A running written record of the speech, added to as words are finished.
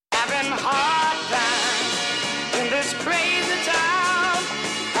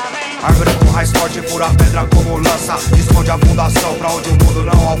Árvore com raiz forte, fura a pedra como lança, esconde a fundação pra onde o mundo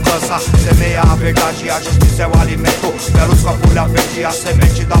não alcança. Semeia a verdade, a justiça é o alimento. Belos com a folha verde, a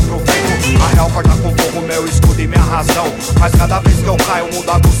semente dá proveito. A real corta com fogo, meu escudo e minha razão. Mas cada vez que eu caio, o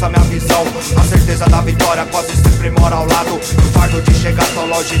mundo aguça minha visão. A certeza da vitória quase sempre mora ao lado. E o fardo de chegar tão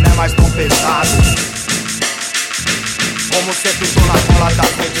longe não é mais tão pesado. Como sempre tô na cola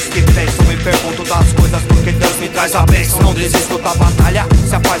das mentes que pensam. Me pergunto das coisas porque Deus me traz a bênção. Não desisto da batalha,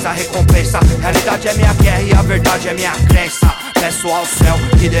 se a paz a recompensa. Realidade é minha guerra e a verdade é minha crença. Peço ao céu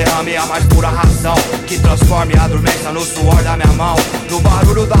que derrame a mais pura razão, que transforme a dormência no suor da minha mão, no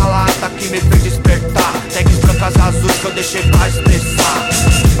barulho da lata que me fez despertar. Tags brancas azuis que eu deixei pra expressar.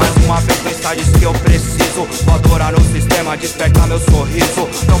 Mais uma vez mensagens que eu preciso. Vou adorar no sistema, despertar meu sorriso.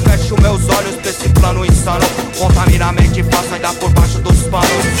 Não fecho meus olhos pra esse plano insano. Contamina a mente, passo ainda por baixo dos panos.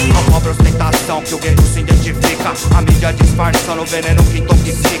 A pobre ostentação que o gueto se identifica. A mídia disfarçando o veneno que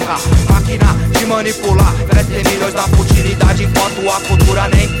intoxica. Máquina de manipular, veste milhões da futilidade enquanto a cultura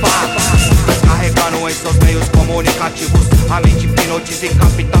nem paga. Descarregando em seus meios comunicativos. A mente hipnotiza e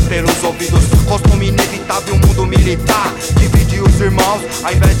capta pelos ouvidos. Costume inevitável, mundo militar. Divide os irmãos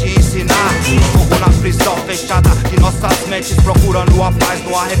ao invés de ensinar. Fogo na prisão fechada de nossas mentes, procurando a paz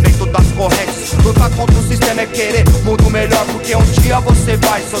no arrebento das correntes. Lutar contra o sistema é querer mundo melhor, porque um dia você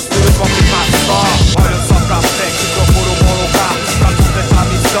vai, seus filhos vão ficar só. Olha só pra frente, procuro um bom lugar pra completar a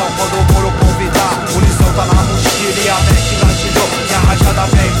missão quando o muro convidar. Munição tá na mochila e a mente gatilhou. E a rajada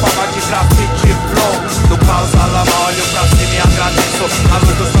vem em forma de grafite flow. Do caos à lama, olho pra cima e agradeço. A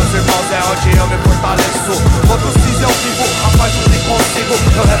luz dos meus irmãos é onde eu me fortaleço. Outros cis eu vivo, a paz não tem consigo.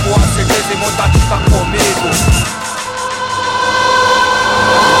 Eu levo a certeza e muita tá comigo.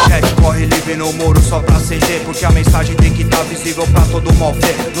 Corre livre no muro só pra acender, porque a mensagem tem que tá visível pra todo mal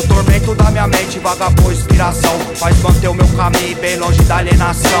ver. No tormento da minha mente vaga por inspiração, faz manter o meu caminho bem longe da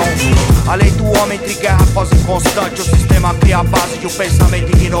alienação. A lei do homem entre guerra quase constante. O sistema cria a base de um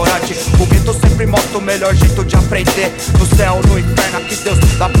pensamento ignorante. O gueto sempre mostra o melhor jeito de aprender. No céu, no inferno, que Deus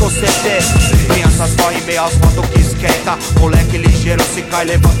dá proceder. Crianças correm meio aos votos que esquenta. Moleque ligeiro se cai,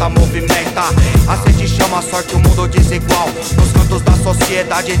 levanta, movimenta. A sede chama a sorte, o mundo desigual. Nos cantos da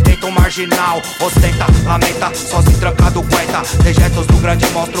sociedade tenta um marginal. Ostenta, lamenta, sozinho trancado aguenta. Dejetos do grande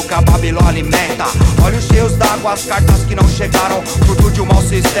monstro que a Babilônia alimenta. Olhos cheios d'água, as cartas que não chegaram. Fruto de um mau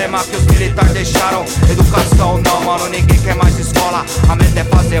sistema que os militares deixaram. Educação não, mano, ninguém quer mais escola. A meta é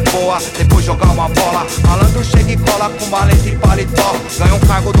fazer boa, depois jogar uma bola. Malandro chega e cola com maleta e paletó. Ganha um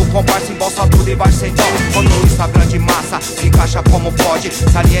cargo do comparsa, embolsa tudo e vai sem dó. Quando o Instagram de massa se encaixa como pode.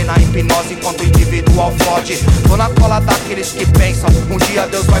 Se aliena a hipnose enquanto o individual fode. Tô na cola daqueles que pensam. Um dia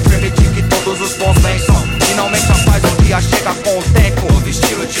Deus vai permitir que todos os bons vençam. Finalmente a paz um dia chega com o tempo. Novo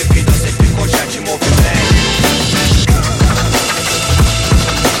estilo de